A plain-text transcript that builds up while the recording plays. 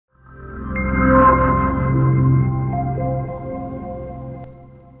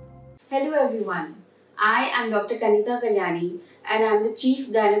everyone. I am Dr. Kanika Kalyani and I am the Chief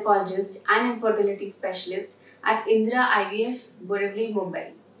Gynecologist and Infertility Specialist at Indira IVF, Borivali,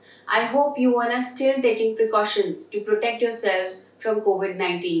 Mumbai. I hope you all are still taking precautions to protect yourselves from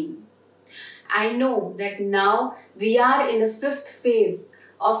COVID-19. I know that now we are in the fifth phase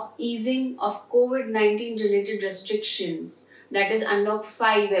of easing of COVID-19 related restrictions, that is Unlock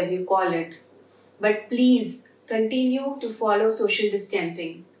 5 as you call it. But please continue to follow social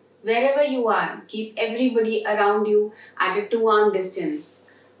distancing. Wherever you are, keep everybody around you at a 2-arm distance.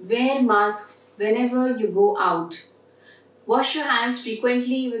 Wear masks whenever you go out. Wash your hands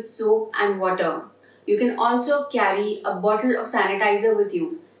frequently with soap and water. You can also carry a bottle of sanitizer with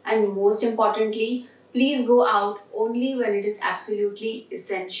you. And most importantly, please go out only when it is absolutely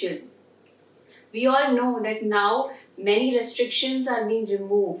essential. We all know that now many restrictions are being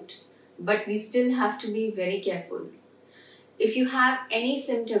removed, but we still have to be very careful. If you have any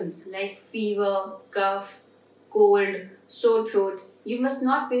symptoms like fever, cough, cold, sore throat, you must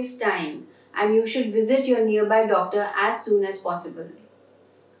not waste time and you should visit your nearby doctor as soon as possible.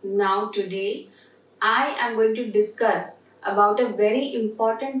 Now today, I am going to discuss about a very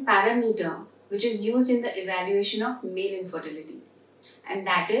important parameter which is used in the evaluation of male infertility, and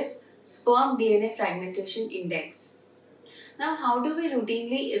that is Sperm DNA Fragmentation Index. Now, how do we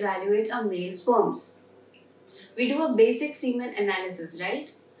routinely evaluate our male sperms? We do a basic semen analysis,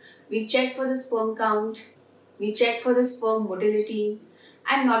 right? We check for the sperm count, we check for the sperm motility,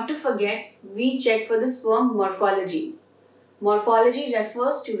 and not to forget, we check for the sperm morphology. Morphology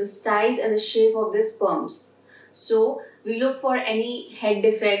refers to the size and the shape of the sperms. So, we look for any head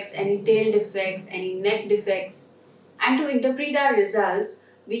defects, any tail defects, any neck defects. And to interpret our results,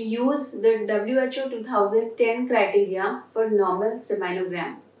 we use the WHO 2010 criteria for normal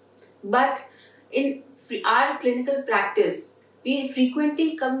seminogram. But in our clinical practice, we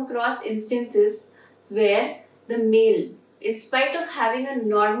frequently come across instances where the male, in spite of having a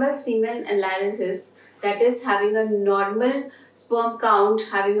normal semen analysis, that is having a normal sperm count,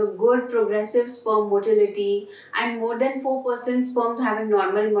 having a good progressive sperm motility and more than 4% sperm having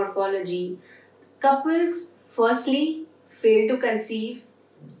normal morphology, couples firstly fail to conceive,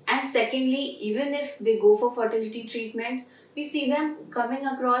 and secondly, even if they go for fertility treatment, we see them coming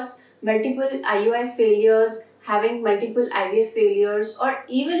across multiple IUI failures, having multiple IVF failures, or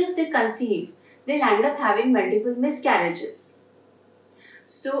even if they conceive, they'll end up having multiple miscarriages.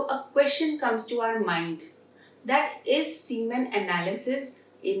 So a question comes to our mind, that is semen analysis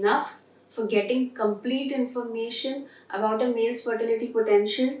enough for getting complete information about a male's fertility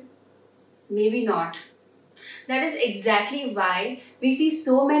potential? Maybe not. That is exactly why we see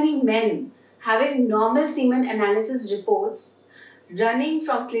so many men having normal semen analysis reports running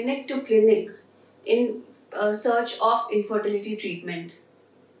from clinic to clinic in search of infertility treatment.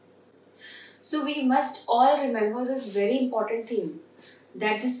 So we must all remember this very important thing,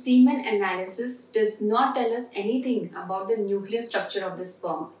 that the semen analysis does not tell us anything about the nuclear structure of the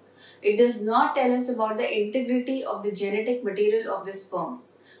sperm. It does not tell us about the integrity of the genetic material of the sperm,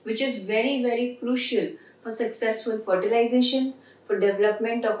 which is very, very crucial for successful fertilization, for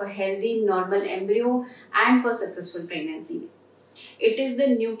development of a healthy normal embryo, and for successful pregnancy. It is the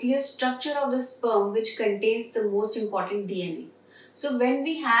nuclear structure of the sperm which contains the most important DNA. So when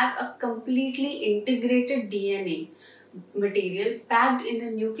we have a completely integrated DNA material packed in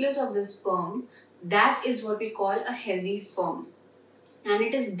the nucleus of the sperm, that is what we call a healthy sperm. And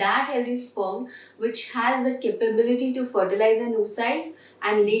it is that healthy sperm which has the capability to fertilize an oocyte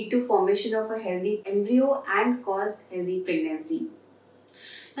and lead to formation of a healthy embryo and cause healthy pregnancy.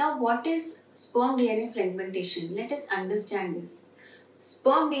 Now, what is sperm DNA fragmentation? Let us understand this.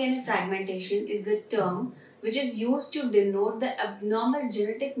 Sperm DNA fragmentation is the term which is used to denote the abnormal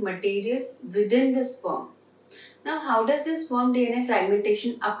genetic material within the sperm. Now, how does this sperm DNA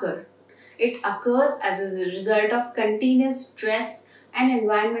fragmentation occur? It occurs as a result of continuous stress and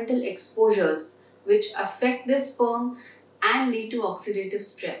environmental exposures which affect the sperm and lead to oxidative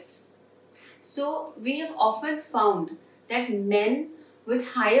stress. So we have often found that men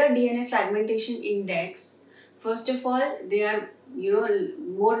with higher DNA fragmentation index, first of all, they are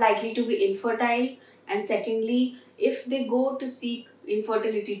more likely to be infertile, and secondly, if they go to seek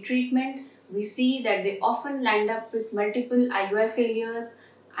infertility treatment, we see that they often land up with multiple IUI failures,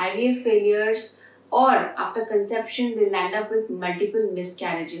 IVF failures, or after conception they land up with multiple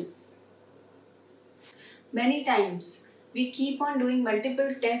miscarriages. Many times we keep on doing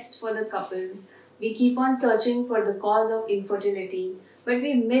multiple tests for the couple, we keep on searching for the cause of infertility, but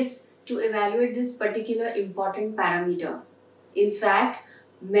we miss to evaluate this particular important parameter. In fact,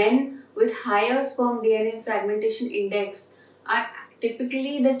 men with higher sperm DNA fragmentation index are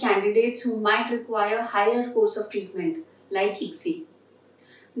typically the candidates who might require higher course of treatment like ICSI.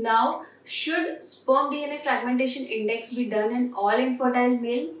 Now, should sperm DNA fragmentation index be done in all infertile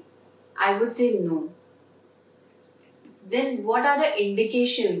male? I would say no. Then what are the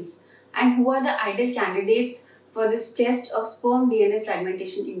indications and who are the ideal candidates for this test of sperm DNA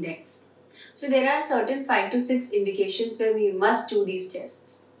fragmentation index? So there are certain 5 to 6 indications where we must do these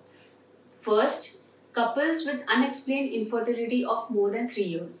tests. First, couples with unexplained infertility of more than 3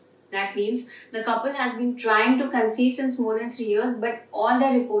 years. That means the couple has been trying to conceive since more than 3 years, but all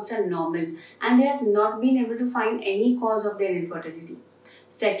their reports are normal and they have not been able to find any cause of their infertility.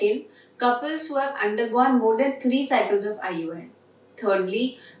 Second, couples who have undergone more than 3 cycles of IUI.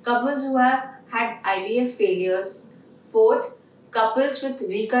 Thirdly, couples who have had IVF failures. Fourth, couples with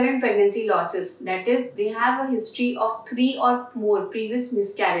recurrent pregnancy losses, that is, they have a history of 3 or more previous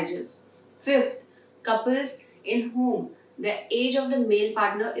miscarriages. Fifth, couples in whom the age of the male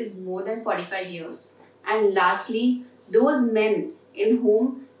partner is more than 45 years. And lastly, those men in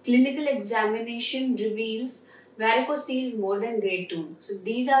whom clinical examination reveals varicocele more than grade 2. So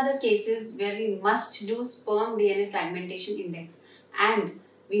these are the cases where we must do sperm DNA fragmentation index, and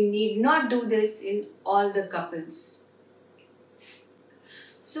we need not do this in all the couples.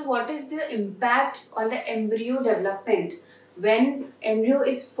 So what is the impact on the embryo development when embryo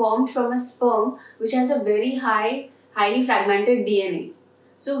is formed from a sperm which has a very highly fragmented DNA?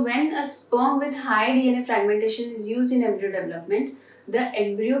 So when a sperm with high DNA fragmentation is used in embryo development, the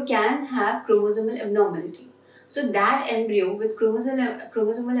embryo can have chromosomal abnormality. So that embryo with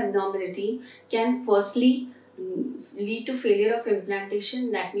chromosomal abnormality can firstly lead to failure of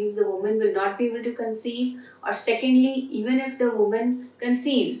implantation. That means the woman will not be able to conceive, or secondly, even if the woman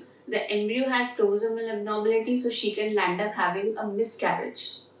conceives, the embryo has chromosomal abnormality, so she can land up having a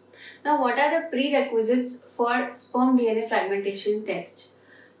miscarriage. Now, what are the prerequisites for sperm DNA fragmentation test?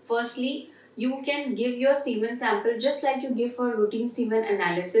 Firstly, you can give your semen sample just like you give for routine semen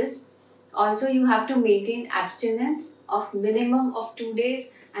analysis. Also, you have to maintain abstinence of minimum of 2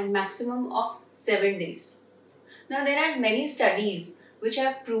 days and maximum of 7 days. Now, there are many studies which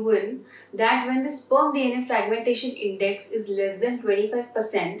have proven that when the sperm DNA fragmentation index is less than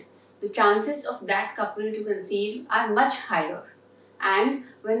 25%, the chances of that couple to conceive are much higher. And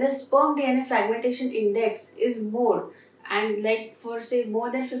when the sperm DNA fragmentation index is more, and like for say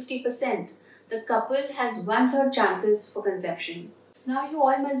more than 50%, the couple has 1/3 chances for conception. Now you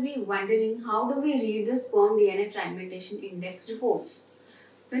all must be wondering, how do we read the sperm DNA fragmentation index reports?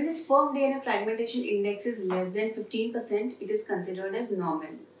 When the sperm DNA fragmentation index is less than 15%, it is considered as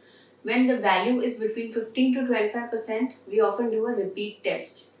normal. When the value is between 15 to 25%, we often do a repeat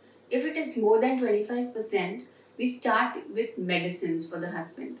test. If it is more than 25%, we start with medicines for the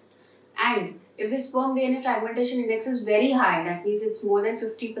husband. And if the sperm DNA fragmentation index is very high, that means it's more than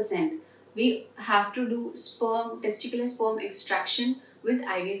 50%, we have to do testicular sperm extraction with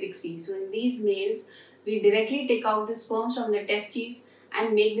IVF ICSI. So in these males, we directly take out the sperms from the testes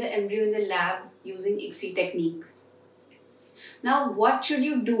and make the embryo in the lab using ICSI technique. Now, what should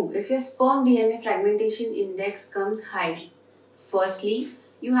you do if your sperm DNA fragmentation index comes high? Firstly,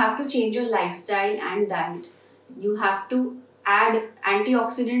 you have to change your lifestyle and diet. You have to add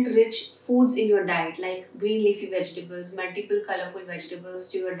antioxidant-rich foods in your diet like green leafy vegetables, multiple colorful vegetables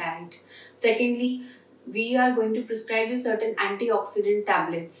to your diet. Secondly, we are going to prescribe you certain antioxidant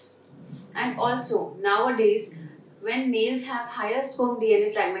tablets. And also, nowadays, when males have higher sperm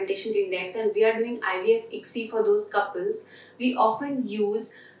DNA fragmentation index and we are doing IVF ICSI for those couples, we often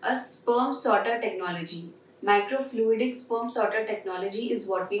use a sperm sorter technology. Microfluidic sperm sorter technology is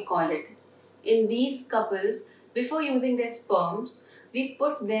what we call it. In these couples, before using their sperms, we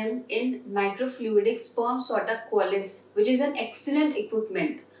put them in microfluidic sperm sorter qualis, which is an excellent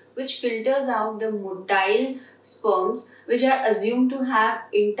equipment which filters out the motile sperms which are assumed to have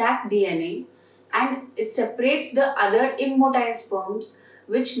intact DNA, and it separates the other immotile sperms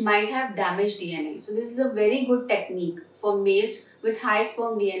which might have damaged DNA. So this is a very good technique for males with high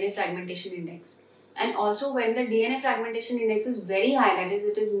sperm DNA fragmentation index. And also when the DNA fragmentation index is very high, that is,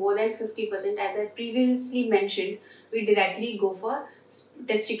 it is more than 50%, as I previously mentioned, we directly go for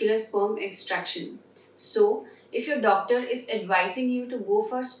testicular sperm extraction. So if your doctor is advising you to go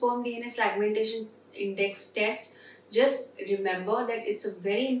for sperm DNA fragmentation index test, just remember that it's a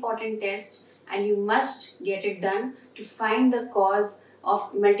very important test and you must get it done to find the cause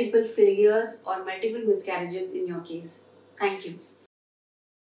of multiple failures or multiple miscarriages in your case. Thank you.